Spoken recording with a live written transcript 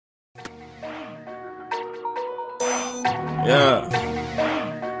Yeah.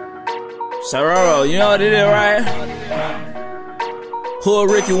 Sororo, you know what it is, right?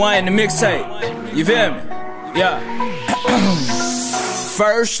 Who Ricky Wayne the mixtape? You feel me? Yeah.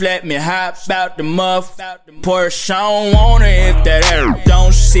 First, let me hop out the muff. Porsche, I don't want it if that air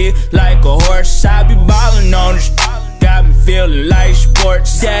don't sit like a horse. I be ballin' on the got me feeling like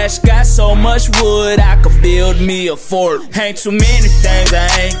sports. Dash got so much wood, I could build me a fort. Ain't too many things I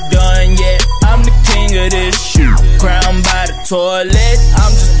ain't done yet. I'm the king of this shit. Crowned by the toilet.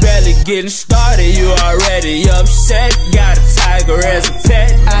 I'm just barely getting started. You already upset. Got a tiger as a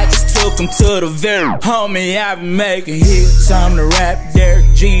pet. I just took him to the very. Homie, I been making hits. I'm the rap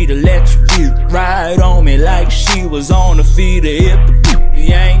Derek G to let you beat. Ride on me like she was on the feeder. If the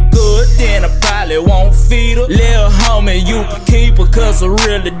you ain't good, then I probably won't feed her. Lil' homie, you can keep her, cause I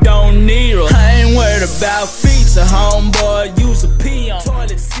really don't need her. I ain't worried about feature, homeboy, use a pee on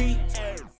toilet seat.